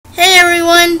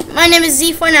everyone, my name is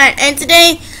Z49 and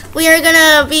today we are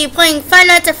gonna be playing Five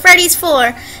Nights at Freddy's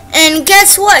 4. And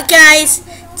guess what, guys?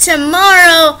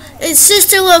 Tomorrow is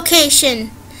sister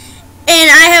location and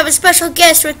I have a special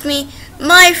guest with me,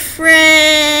 my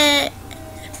friend.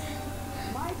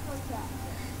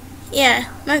 Yeah,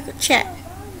 Michael Chat.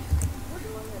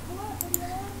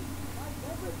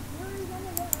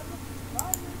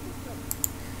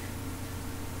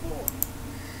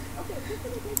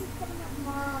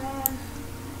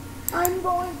 I'm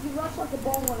going to rush like a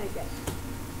ball when I get.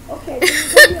 Okay,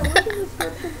 so there's going to be a link in the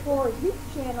description for his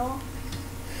channel,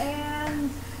 and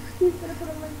he's going to put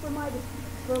a link for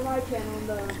my channel in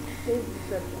the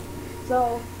description.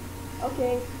 So,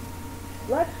 okay,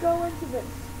 let's go into this.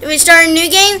 Do we start a new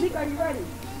game? Zeke, are you ready?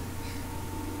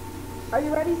 Are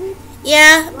you ready, Zeke?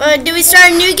 Yeah, but do we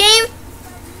start a new game?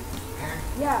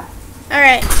 Yeah.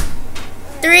 Alright.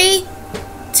 3,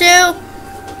 2,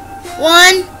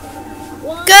 1.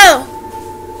 Go!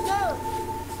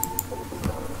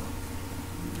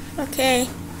 Okay.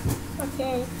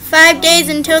 5 days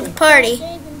until the party.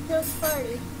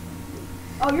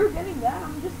 Oh, you're getting that?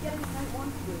 I'm just getting night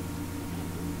 1 through.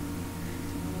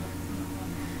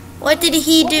 What did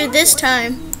he do this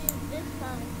time?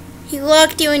 He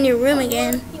locked you in your room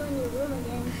again.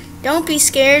 Don't be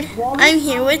scared. I'm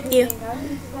here with you.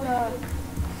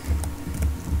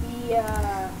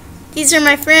 These are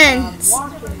my friends.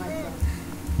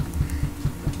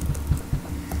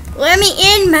 Let me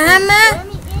in, Mama!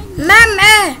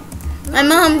 Mama! My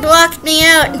mom blocked me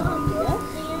out.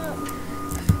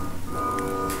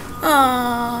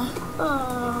 Aww.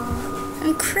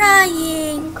 I'm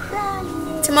crying.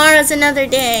 Tomorrow's another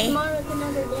day.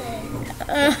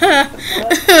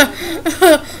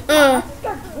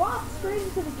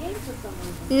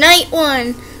 Night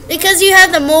 1. Because you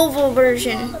have the mobile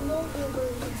version.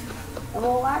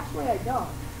 Well, actually, I don't.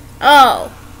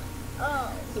 Oh.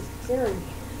 This is scary.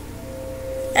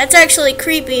 That's actually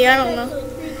creepy. I don't know.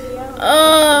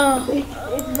 Oh.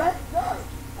 It's red dark,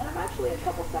 and I'm actually a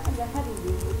couple seconds ahead of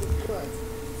you, which is good.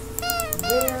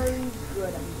 Very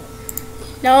good, I'm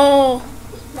good. No.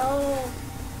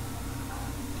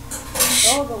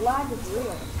 Oh, the lag is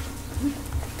real.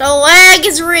 The lag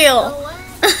is real.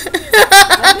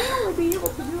 I may only be able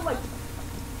to do like...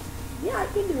 Yeah, I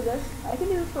can do this. I can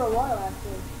do this for a while,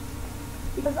 actually.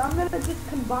 Because I'm going to just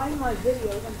combine my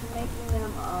videos into making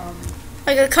them,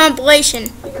 Like a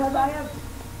compilation. because I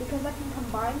can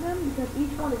combine them because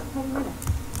each one is 10 minutes.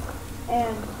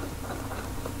 And,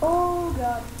 oh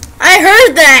god. I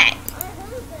heard that.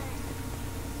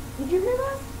 Did you hear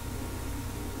that?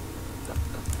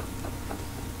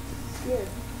 Scared.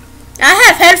 I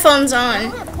have headphones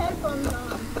on.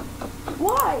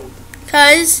 Why?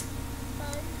 'Cause.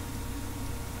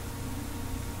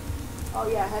 Oh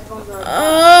yeah, headphones are...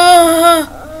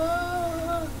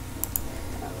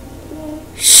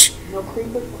 Shh. No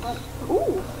creepers.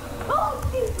 Ooh. Oh,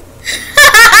 Jesus.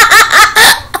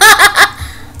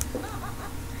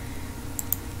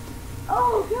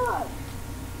 Oh, God.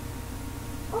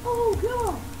 Oh,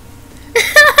 God.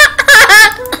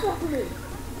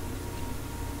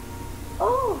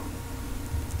 Oh.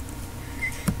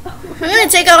 I'm gonna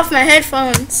take off my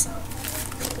headphones.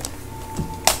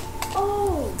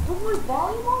 Oh, was my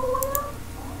volume all the way up?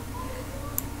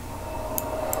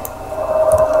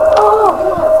 Oh,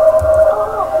 God.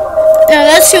 No,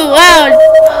 that's too loud.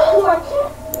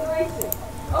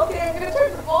 Okay, I'm gonna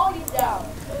turn the volume down.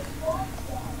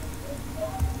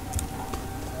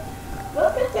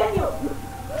 Let's continue.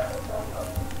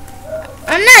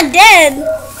 I'm not dead.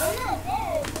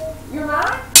 You're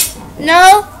not?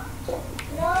 No.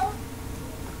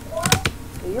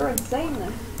 You're insane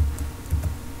then.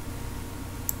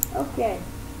 Okay.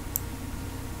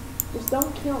 Just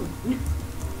don't kill me.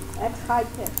 That's high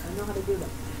tech. I know how to do that.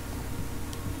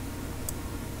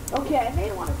 Okay, I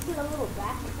may want to sit a little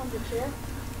back from the chair.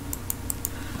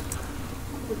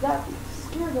 Because that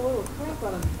scared a little crap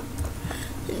out of me.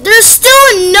 There's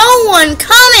still no one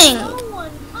coming.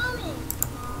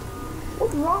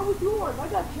 What's wrong with yours? I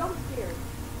got jump scared.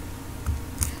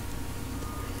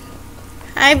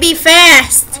 I'd be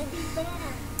fast.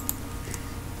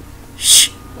 Shh.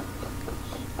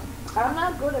 I'm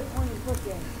not good at point and click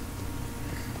games.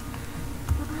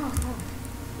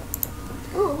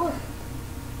 Oh, look.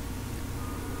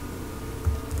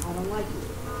 I don't like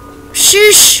it.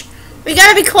 Shush. We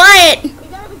gotta be quiet.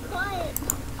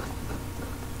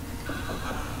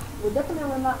 We're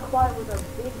definitely not quiet with our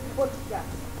big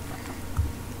footsteps.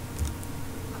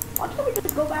 Why can't we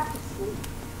just go back to sleep?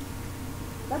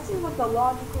 That seems like the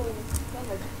logical thing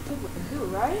a kid would do,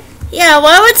 right? Yeah,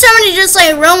 why would somebody just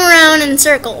like roam around in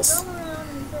circles?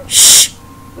 Shh.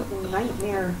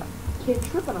 nightmare kid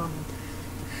tripping on me.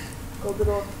 Close the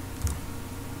door.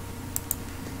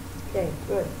 Okay,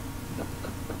 good.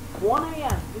 1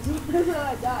 a.m. This is when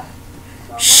I died.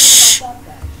 So I'm Shh. about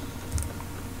that.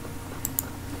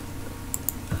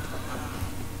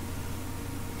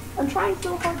 I'm trying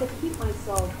so hard to keep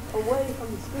myself away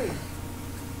from the screen.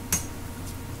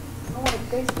 I don't want a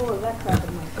face full of that crap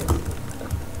in my face.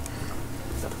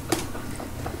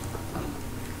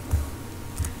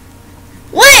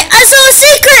 Wait, I saw a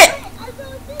secret!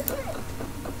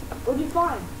 What'd you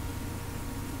find?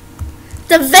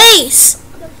 The vase!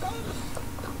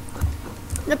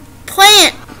 The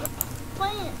plant!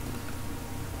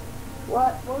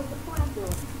 What was the plant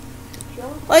doing?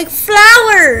 Chilling? Like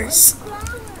flowers!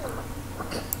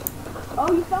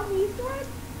 Oh, you found the Easter egg?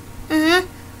 Mm-hmm.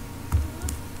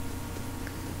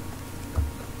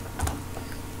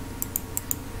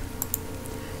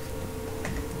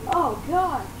 Oh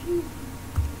god, jeez.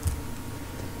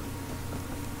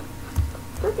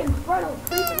 Freaking Fredo's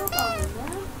creeping up on me,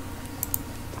 man.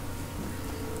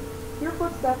 Your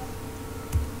footsteps.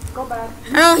 Go back.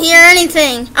 I don't hear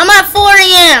anything. I'm at 4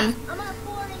 a.m.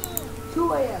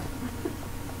 2 a.m.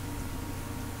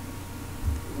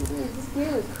 This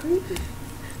game is creepy.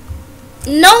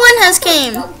 No one has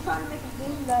came. I was trying to make a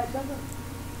game that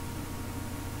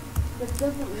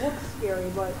doesn't look scary,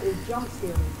 but is jump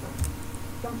scary.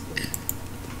 Jump scary.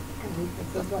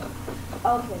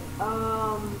 Okay,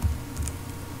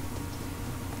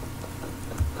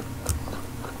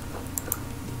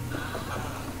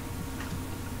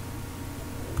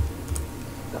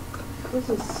 this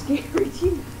is scary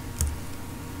too.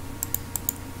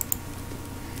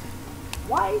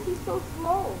 Why is he so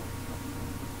slow?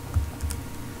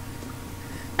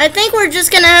 I think we're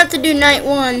just gonna have to do night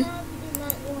 1.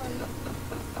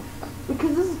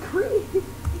 Because this is creepy. This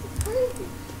is crazy.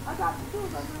 I got the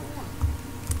tools on night 1.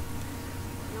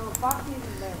 No, Foxy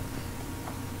isn't there.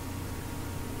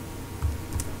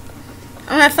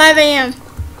 I'm at 5 a.m.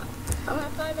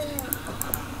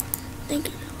 Thank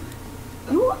you.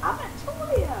 I'm at 2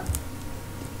 a.m.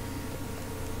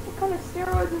 What kind of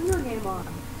steroids is your game on?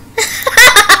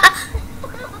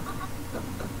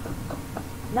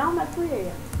 Now I'm at 3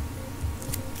 a.m.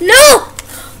 No!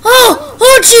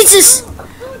 Oh Jesus!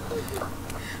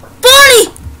 Bonnie!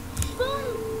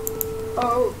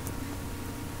 Oh.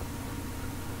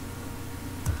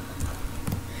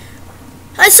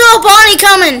 I saw Bonnie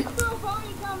coming.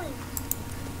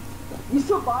 You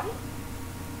saw Bonnie?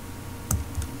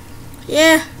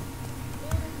 Yeah.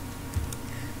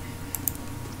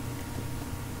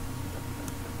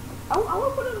 I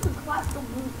want to put in some classical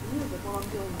music while I'm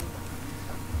doing this.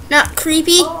 Not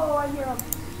creepy. Oh, I hear him.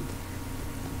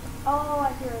 Oh,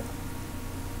 I hear it.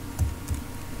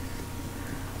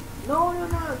 No,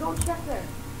 don't check there.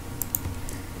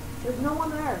 There's no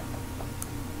one there.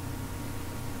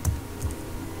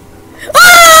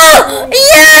 Oh!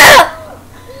 Yeah!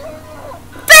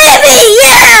 Baby,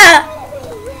 yeah!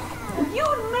 You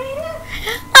made it?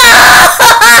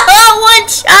 Oh, 1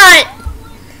 shot!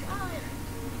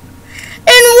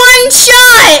 In 1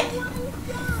 shot!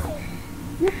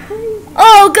 You're crazy.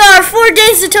 Oh god, 4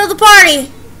 days until the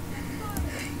party.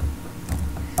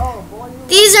 Oh, boy.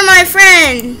 These are my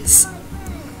friends.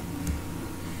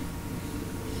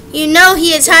 You know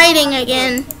he is hiding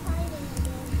again.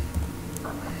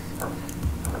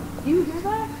 Do you hear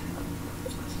that?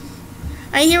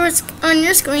 I hear what's on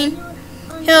your screen.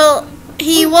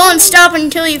 He won't stop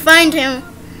until you find him.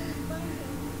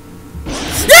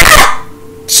 Ah!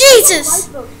 Jesus!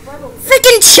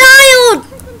 Freaking child!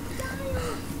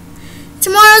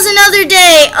 Tomorrow's another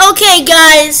day. Okay,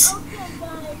 guys.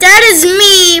 That is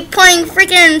me playing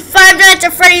freaking Five Nights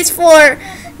at Freddy's 4,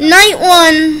 Night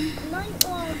 1.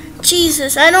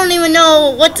 Jesus, I don't even know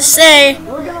what to say.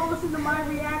 We're gonna listen to my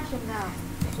reaction now.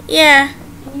 Yeah.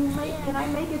 Can I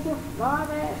make it to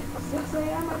 6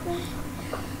 a.m. I think?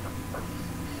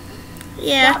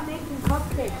 Yeah. Stop making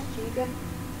cupcakes, Chica.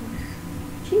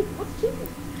 What's Chica?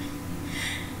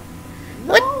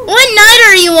 No. What night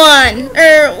are you on?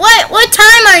 Or what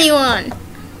time are you on?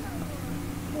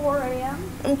 4 a.m.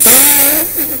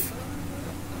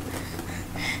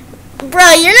 Bro,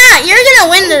 you're gonna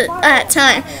win that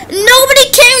time. Nobody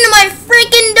came to my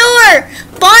freaking door.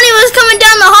 Bonnie was coming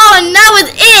down the hall and that was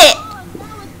it.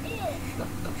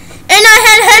 And I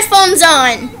had headphones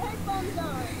on.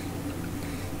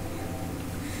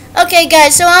 Okay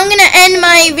guys, so I'm gonna end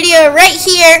my video right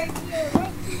here.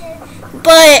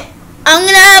 But I'm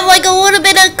gonna have like a little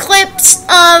bit of clips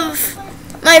of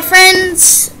my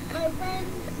friend's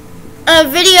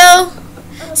video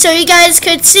so you guys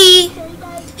could see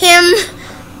him.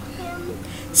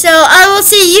 So I will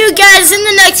see you guys in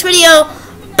the next video.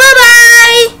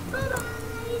 Bye-bye!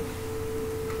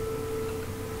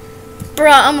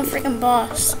 Bro, I'm a freaking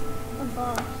boss.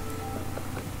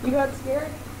 You got scared?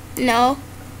 No.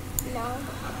 No.